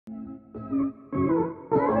Hello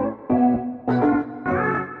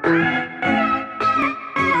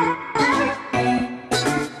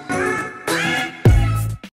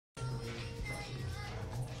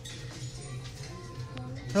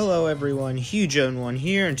everyone, HugeOwn1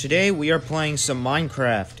 here, and today we are playing some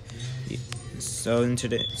Minecraft. So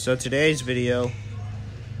today's video,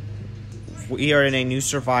 we are in a new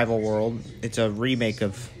survival world. It's a remake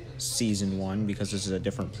of Season 1 because this is a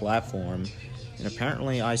different platform. And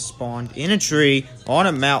apparently I spawned in a tree on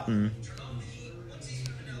a mountain.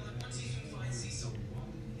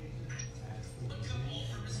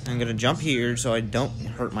 I'm gonna jump here so I don't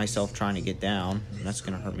hurt myself trying to get down. That's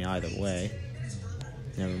gonna hurt me either way.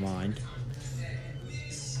 Never mind.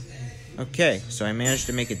 Okay, so I managed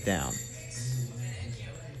to make it down.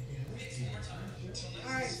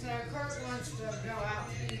 Alright, so Kurt wants to go out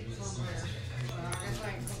somewhere.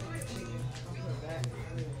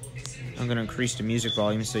 I'm gonna increase the music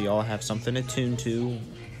volume so y'all have something to tune to.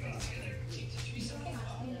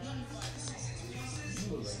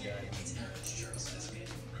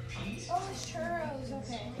 Oh, it's churros,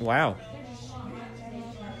 okay. Wow.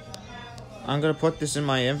 I'm gonna put this in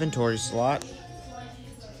my inventory slot.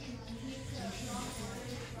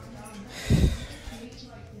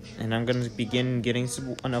 And I'm gonna begin getting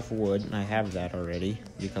enough wood, and I have that already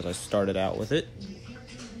because I started out with it.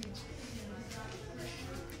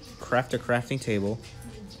 Craft a crafting table.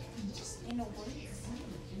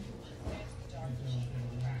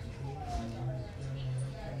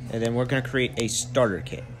 And then we're gonna create a starter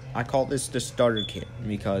kit. I call this the starter kit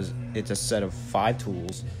because it's a set of 5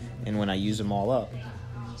 tools, and when I use them all up,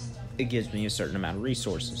 it gives me a certain amount of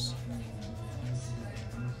resources.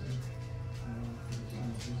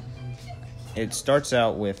 It starts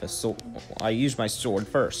out with a sword. I use my sword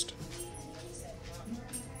first.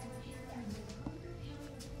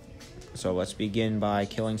 So let's begin by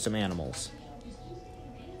killing some animals.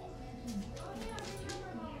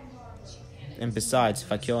 And besides,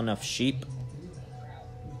 if I kill enough sheep,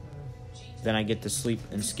 then I get to sleep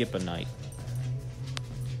and skip a night.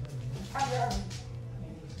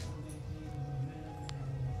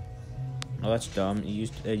 Oh, that's dumb.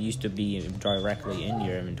 It used to be directly in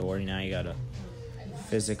your inventory. Now you gotta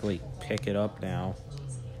physically pick it up now.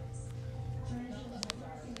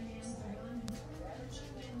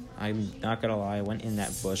 I'm not gonna lie, I went in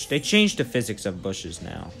that bush. They changed the physics of bushes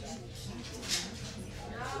now.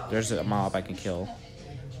 There's a mob I can kill.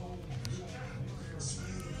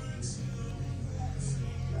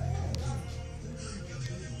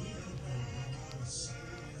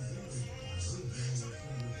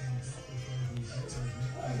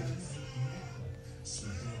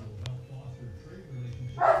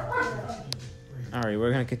 Alright,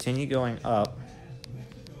 we're gonna continue going up.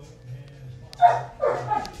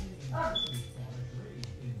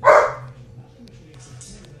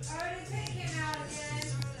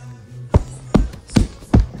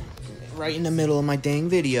 Right in the middle of my dang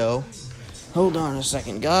video. Hold on a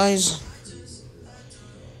second, guys.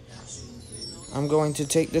 I'm going to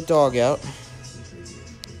take the dog out.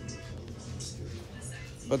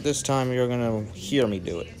 But this time you're gonna hear me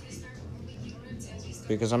do it.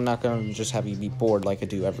 Because I'm not gonna just have you be bored like I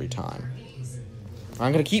do every time.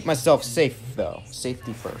 I'm gonna keep myself safe, though.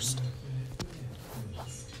 Safety first.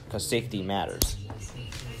 Because safety matters.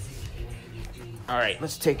 Alright,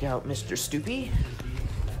 let's take out Mr. Stoopy.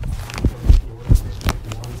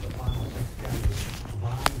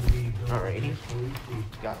 Alrighty.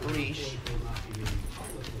 Got leash.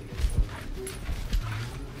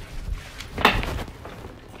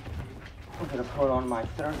 I'm gonna put on my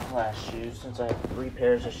 3rd class shoes since I have 3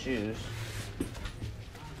 pairs of shoes.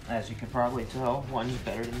 As you can probably tell, one's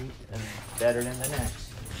better than the next.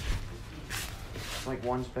 Like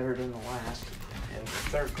one's better than the last, and the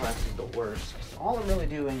 3rd class is the worst. All I'm really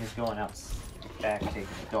doing is going out back, taking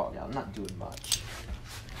the dog out. I'm not doing much.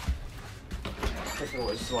 If it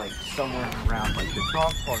was like somewhere around like the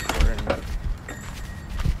dog park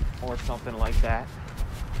or something like that,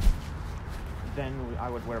 then I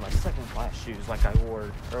would wear my 2nd class shoes like I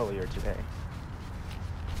wore earlier today.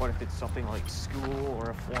 But if it's something like school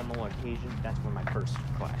or a formal occasion, that's when my 1st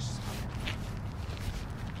class come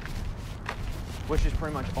in. Which is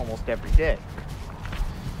pretty much almost every day.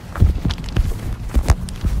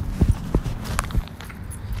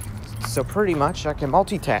 So pretty much I can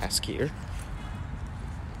multitask here.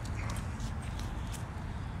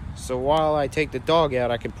 So while I take the dog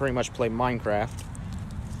out, I can pretty much play Minecraft.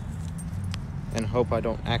 And hope I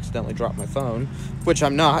don't accidentally drop my phone. Which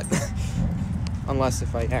I'm not. Unless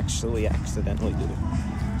if I actually accidentally do.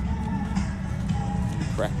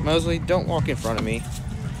 Crap. Mosley, don't walk in front of me.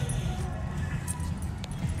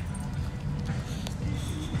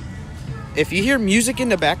 If you hear music in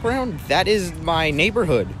the background, that is my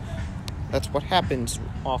neighborhood. That's what happens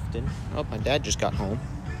often. Oh, my dad just got home.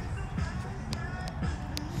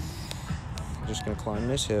 I'm just gonna climb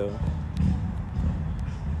this hill.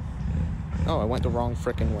 Oh, I went the wrong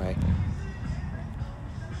frickin' way.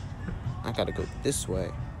 I gotta go this way.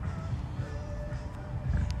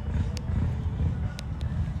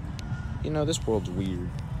 You know, this world's weird.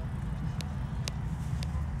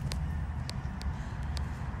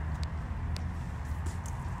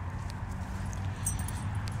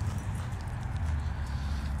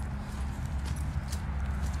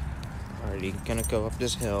 Alrighty, gonna go up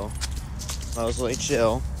this hill. Mostly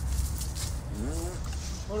chill.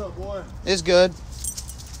 What up, boy? It's good.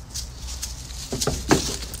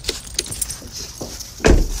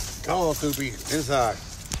 Come on, Soupy. Inside.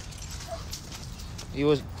 He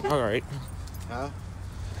was alright. Huh?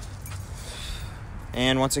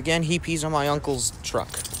 And once again, he pees on my uncle's truck.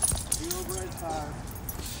 Be over inside.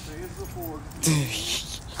 Say it's before.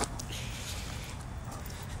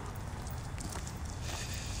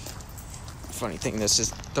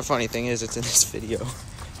 The funny thing is it's in this video.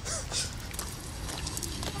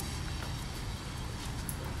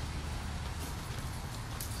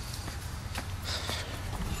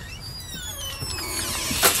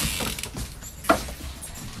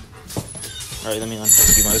 Alright, let me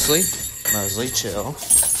unhook you, Mosley. Mosley, chill.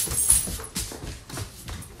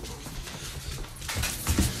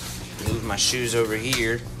 Move my shoes over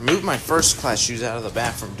here. Move my first class shoes out of the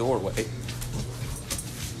bathroom doorway.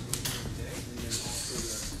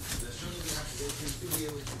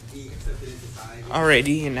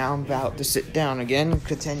 Alrighty, and now I'm about to sit down again and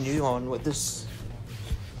continue on with this.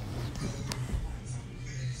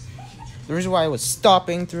 The reason why I was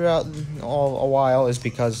stopping throughout all a while is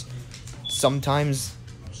because sometimes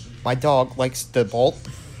my dog likes to bolt,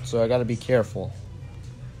 so I gotta be careful.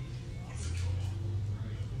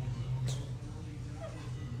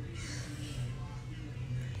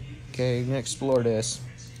 Okay, I'm gonna explore this.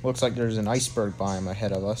 Looks like there's an iceberg biome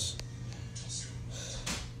ahead of us.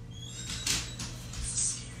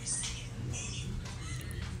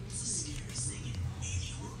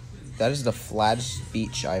 That is the flattest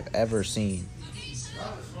beach I've ever seen.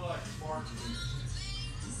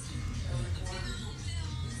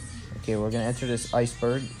 Okay, we're gonna enter this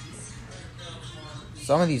iceberg.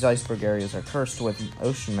 Some of these iceberg areas are cursed with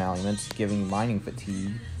ocean monuments, giving mining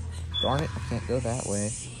fatigue. Darn it, I can't go that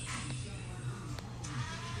way.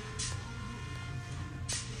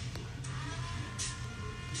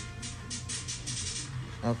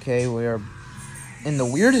 Okay, we are in the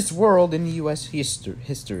weirdest world in the U.S.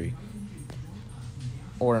 history.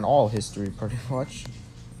 Or in all history, pretty much.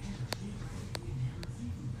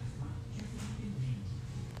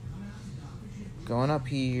 Going up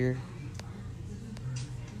here.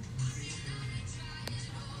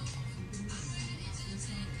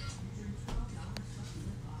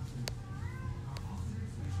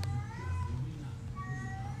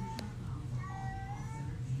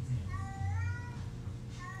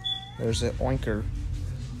 There's an oinker.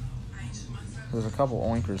 There's a couple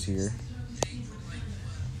oinkers here.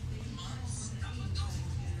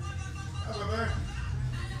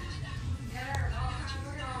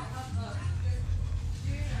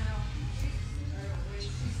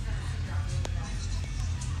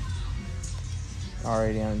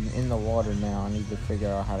 Alrighty, I'm in the water now. I need to figure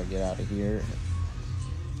out how to get out of here.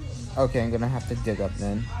 Okay, I'm gonna have to dig up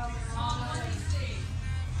then.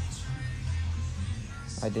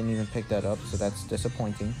 I didn't even pick that up, so that's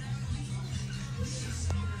disappointing.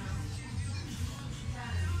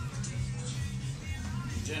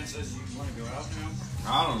 Jen says you want to go out now?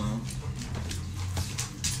 I don't know.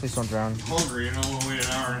 Please don't drown. I'm hungry and I want to wait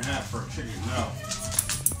an hour and a half for a chicken. No.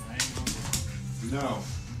 I ain't going to. No.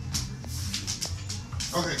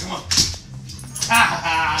 Okay, come on.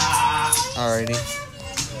 Alrighty.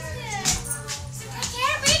 I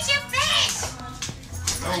can't reach your face!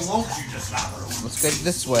 No, won't you just stop her? Let's get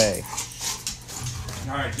this way.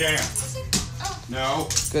 Alright, damn. No.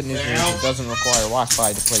 Good news is Down. it doesn't require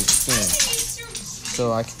Wi-Fi to play this game.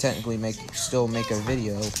 So I can technically still make a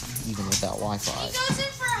video even without Wi-Fi.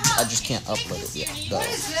 I just can't upload it yet, though. What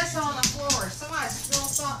is this on the floor? Somebody spilled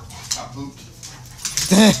something. I pooped.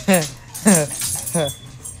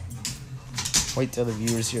 Wait till the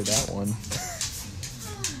viewers hear that one.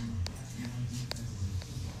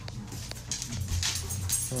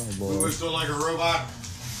 Oh We boy. was still like a robot.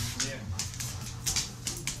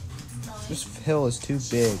 This hill is too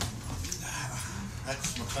big.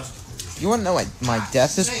 That's my custom. You wanna know what my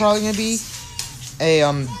death is probably gonna be?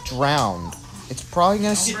 Drowned. It's probably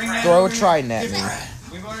gonna throw a trident at me.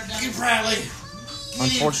 Get Bradley.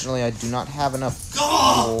 Unfortunately, I do not have enough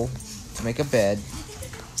wool to make a bed.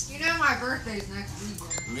 You know my birthday's next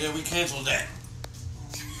weekend. Yeah, we canceled that.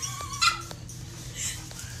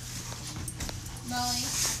 Molly.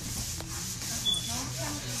 Don't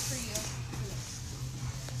come for you.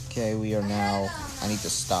 Okay, we are now... I need to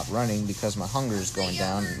stop running because my hunger is going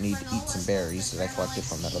down and need to eat some berries that I collected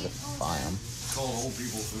from that other biome. Call old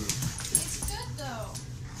people food. It's good though.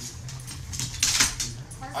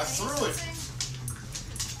 I threw it.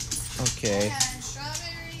 Okay,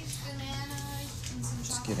 Strawberries, bananas, and some it's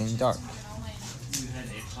chocolate getting chips dark. and granola. You had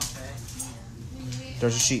egg parfait?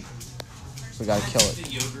 There's a sheep. We gotta kill it. The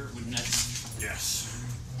yogurt with nuts. Yes.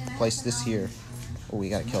 And I Place have this here. Oh, we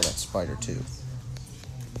gotta kill that spider too. Did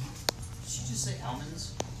she just say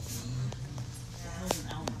almonds? What the hell is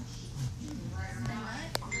an almond?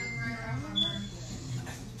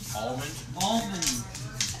 Almond. Almond.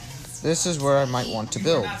 This is where I might want to You're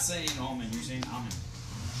build. not saying almond, you're saying almond.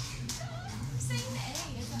 I'm saying the A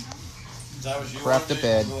is an almond. Is that what you Craft want a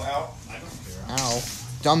bed. Go out? I don't care. Ow.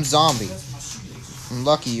 Dumb zombie. That's my shoelaces. I'm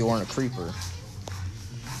lucky you weren't a creeper.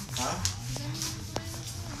 Huh?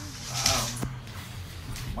 Wow.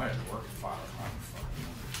 Might have to work at 5 o'clock.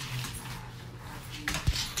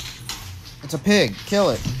 It's a pig. Kill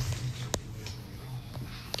it.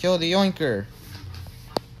 Kill the yoinker.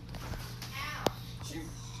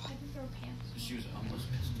 She was almost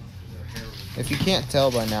pissed off because her hair was... If you can't tell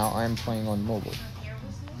by now, I am playing on mobile.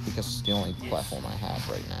 Because it's the only platform I have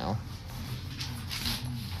right now.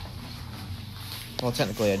 Well,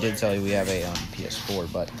 technically, I did tell you we have a PS4,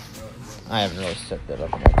 but I haven't really set that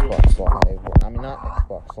up in Xbox Live. I mean, not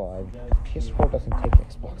Xbox Live. PS4 doesn't take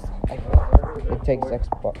Xbox Live. It takes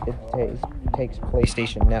Xbox. It takes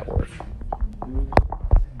PlayStation Network.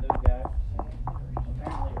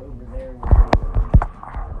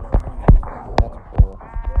 That's cool.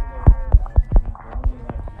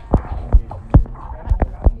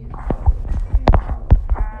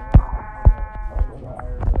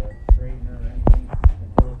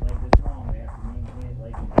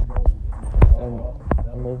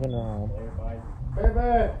 I'm moving around.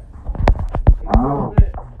 Baby!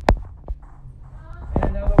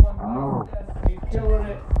 He's killing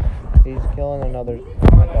it. He's killing another.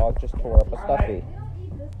 My dog just tore up a stuffy.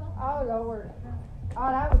 Oh, Lord. Oh,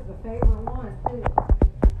 that was the favorite one, too.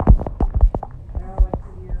 Now it's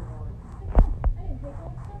the year one.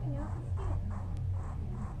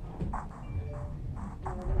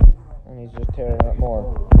 And he's just tearing up more.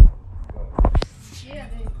 Yeah,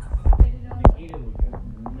 they did it all.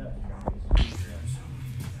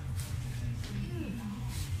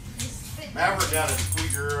 Maverick got a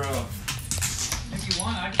squeaker. If you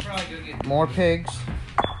want, I could probably go get... More pigs.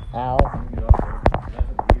 Ow.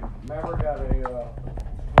 Maverick got a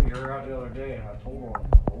squeaker out the other day, and I told him,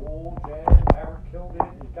 "Oh, Chad, Maverick killed it.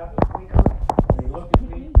 He's got the squeaker." And he looked at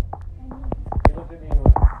me. He looked at me and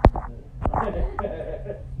went,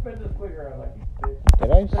 "Spit the squeaker out like you bitch." Did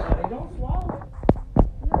I? Hey, don't swallow it.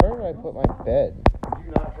 Where did I put my bed? Did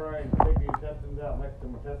you not try and take the intestines out next to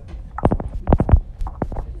my testes?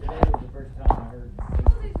 Today was the first time I heard.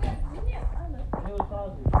 And it was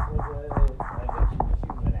positive. I think she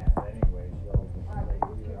was an ass anyway. She always was like,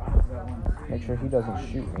 honestly, I want to see. Make sure he doesn't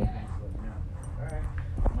shoot me. Alright.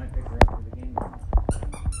 I might pick her up for the game.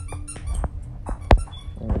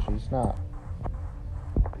 And she's not.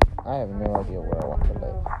 I have no idea where I want to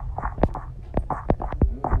live.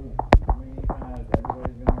 I mean, you kind of,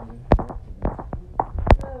 everybody's gonna have this work to do.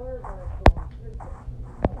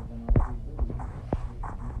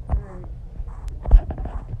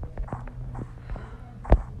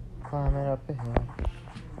 Climbing up a hill.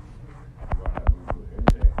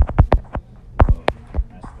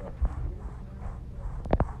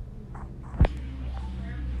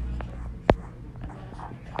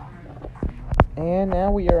 And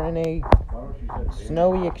now we are in a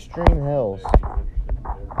snowy extreme hills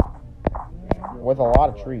with a lot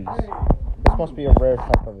of trees. This must be a rare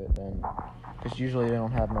type of it then, because usually they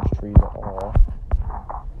don't have much trees at all.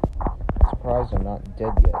 Surprised I'm not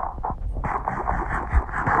dead yet.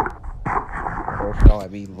 Or shall I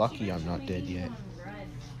be lucky I'm not dead yet?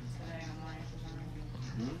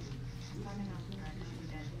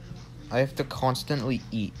 I have to constantly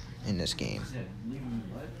eat in this game.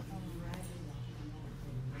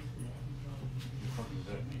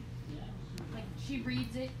 Like, she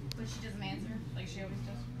reads it, but she doesn't answer, like she always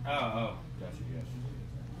does. Oh, gotcha, yes.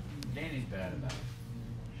 Danny's bad about it.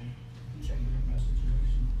 Checking your messages.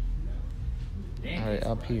 Danny Alright,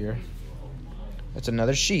 gets up right. here. It's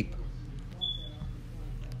another sheep.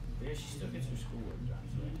 Yeah, she still gets her schoolwork done,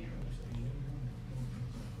 so I can't really say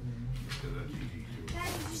shit. Dad,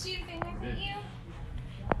 did you see anything I sent you?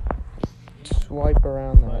 swipe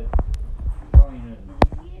around But that. throwing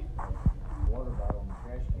a water bottle in the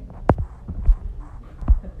trash can.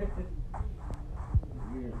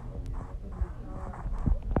 Years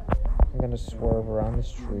I'm gonna swerve around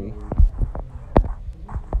this tree.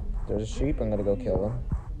 There's a sheep. I'm gonna go kill him.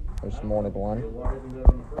 There's more than one. ago. Why isn't that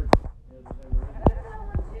on the fridge?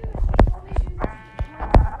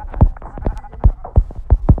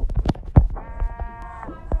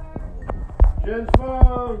 Jen's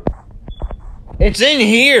phone! It's in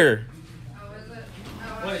here. Oh, is it?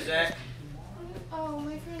 What is that? Oh,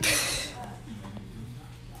 my friend.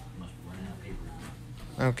 Must be running out of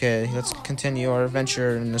paper. Okay, let's continue our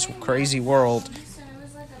adventure in this crazy world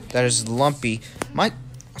that is lumpy. My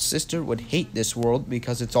sister would hate this world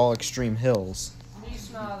because it's all extreme hills. You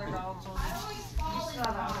smell other dogs on it. You smell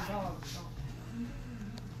other dogs.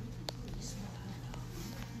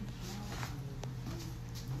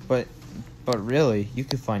 But really, you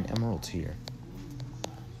could find emeralds here.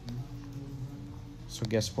 So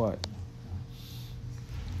guess what?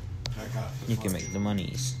 I got the You can make the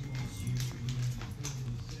monies.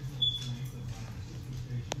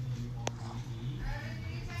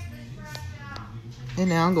 And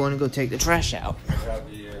now I'm going to go take the trash out. I got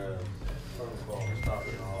the phone call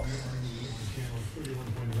stopping off.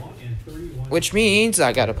 Which means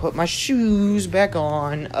I gotta put my shoes back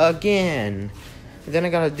on again. And then I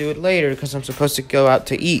gotta do it later because I'm supposed to go out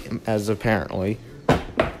to eat, as apparently.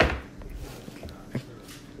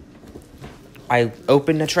 I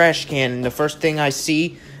open the trash can and the first thing I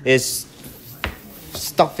see is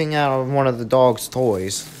stuffing out of one of the dog's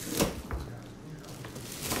toys.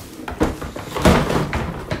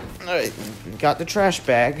 Alright, got the trash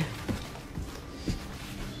bag.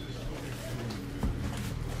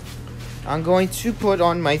 I'm going to put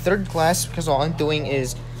on my third class because all I'm doing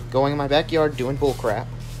is going in my backyard doing bullcrap.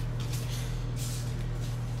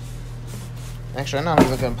 Actually, I'm not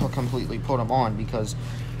even going to completely put them on because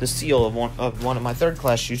the seal of one of my third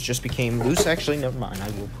class shoes just became loose. Actually, never mind. I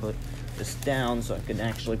will put this down so I can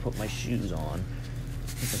actually put my shoes on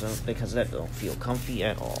because that don't feel comfy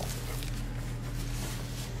at all.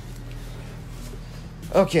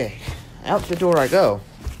 Okay, out the door I go.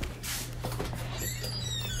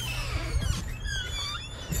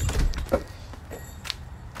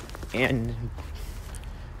 And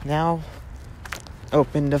now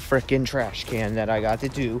open the frickin' trash can that I got to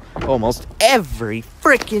do almost every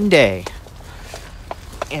frickin' day.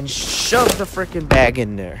 And shove the frickin' bag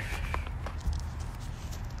in there.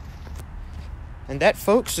 And that,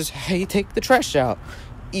 folks, is how you take the trash out.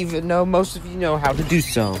 Even though most of you know how to do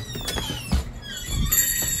so.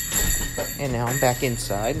 And now I'm back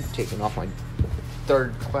inside, taking off my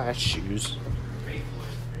third class shoes.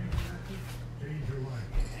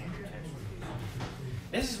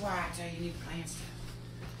 This is why I tell you you need to plan stuff.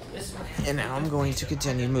 This is what happens. And now I'm going to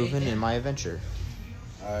continue moving in my adventure.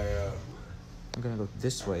 I'm gonna go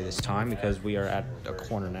this way this time because we are at a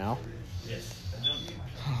corner now. Yes.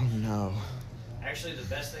 Oh no. Actually, the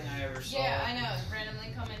best thing I ever saw. Yeah, I know. Randomly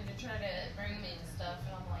come in to try to bring me and stuff,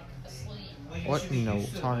 and I'm like asleep. Well, you What should be no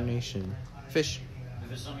used to it. tarnation? Fish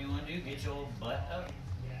If it's something you want to do, get your old butt up.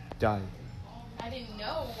 died. I didn't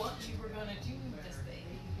know what you were gonna do with this thing.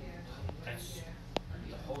 That's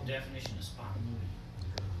the whole definition of spawn.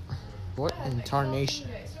 What in tarnation?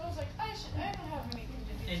 So I was like, I don't have anything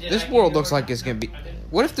to do. This world looks like it's gonna be.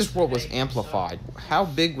 What if this world was amplified? How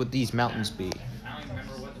big would these mountains be? I don't even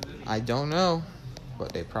remember what the movie. I don't know,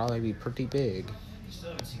 but they'd probably be pretty big. You still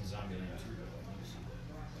haven't seen Zombieland 2.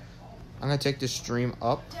 I'm gonna take this stream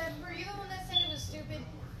up. Dad, were you the one that said it was stupid?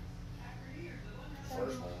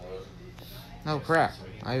 First one was. Oh crap!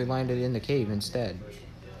 I landed in the cave instead.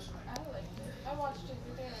 I liked it. I watched it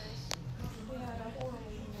with Dennis. We had a horror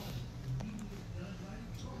movie.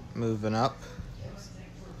 Moving up.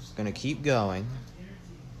 Gonna keep going.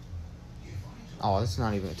 Oh, that's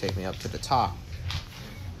not even gonna take me up to the top.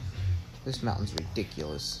 This mountain's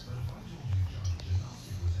ridiculous.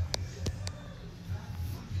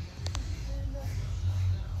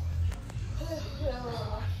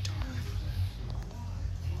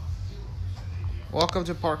 Welcome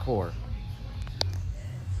to parkour.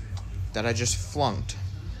 That I just flunked.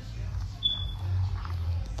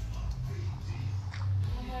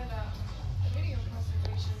 I had a video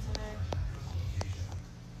presentation today.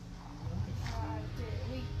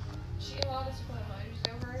 She allowed us to put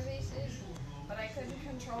emojis over our faces, but I couldn't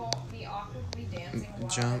control me awkwardly dancing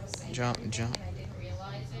while I Jump, was saying jump, everything, jump. and I didn't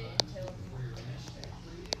realize it until we finished it.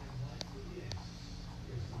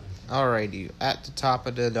 Alrighty, at the top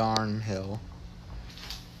of the darn hill.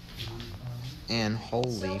 And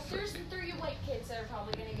holy So frick. there's 3 white kids that are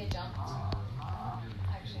probably gonna get jumped.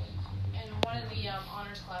 Actually, and one of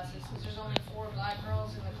honors classes because there's only 4 black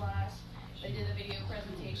girls in the class. They did a video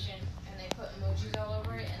presentation and they put emojis all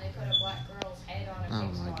over it and they put a black girl's head on a Oh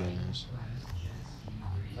pig's my body. goodness.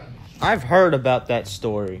 I've heard about that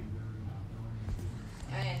story.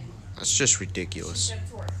 And That's just she ridiculous. took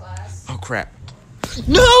to her class. Oh crap.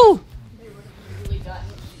 No! They would have really gotten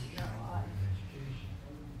eaten alive.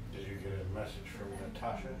 Did you get a message from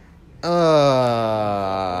Natasha?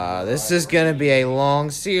 This is gonna be a long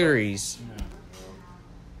series.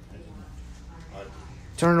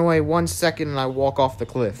 Turn away 1 second and I walk off the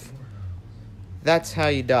cliff. That's how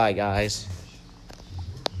you die, guys.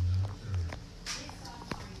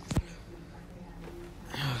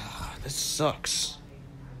 This sucks.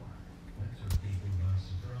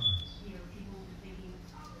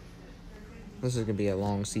 This is gonna be a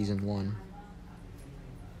long season 1.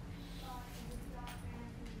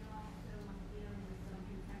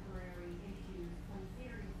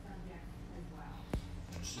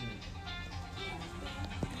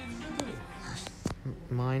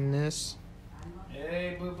 Mind this.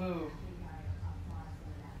 Hey, boo boo.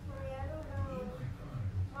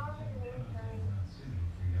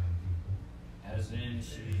 As in,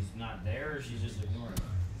 she's not there, or she's just ignoring me?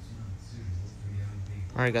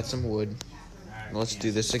 Alright, got some wood. Alright, Let's yeah.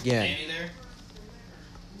 do this again. Annie there?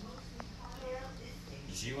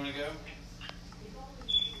 Does she want to go?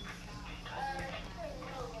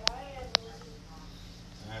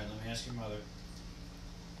 Alright, let me ask your mother.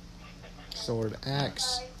 Sword,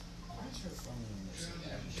 axe, Why is her phone missing?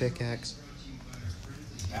 pickaxe.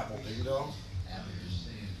 Apple Ding Dong?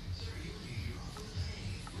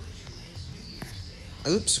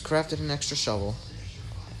 Oops, crafted an extra shovel.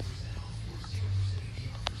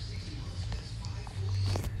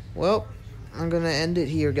 Well, I'm gonna end it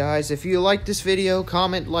here, guys. If you like this video,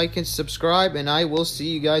 comment, like, and subscribe, and I will see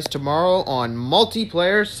you guys tomorrow on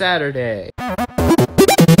Multiplayer Saturday.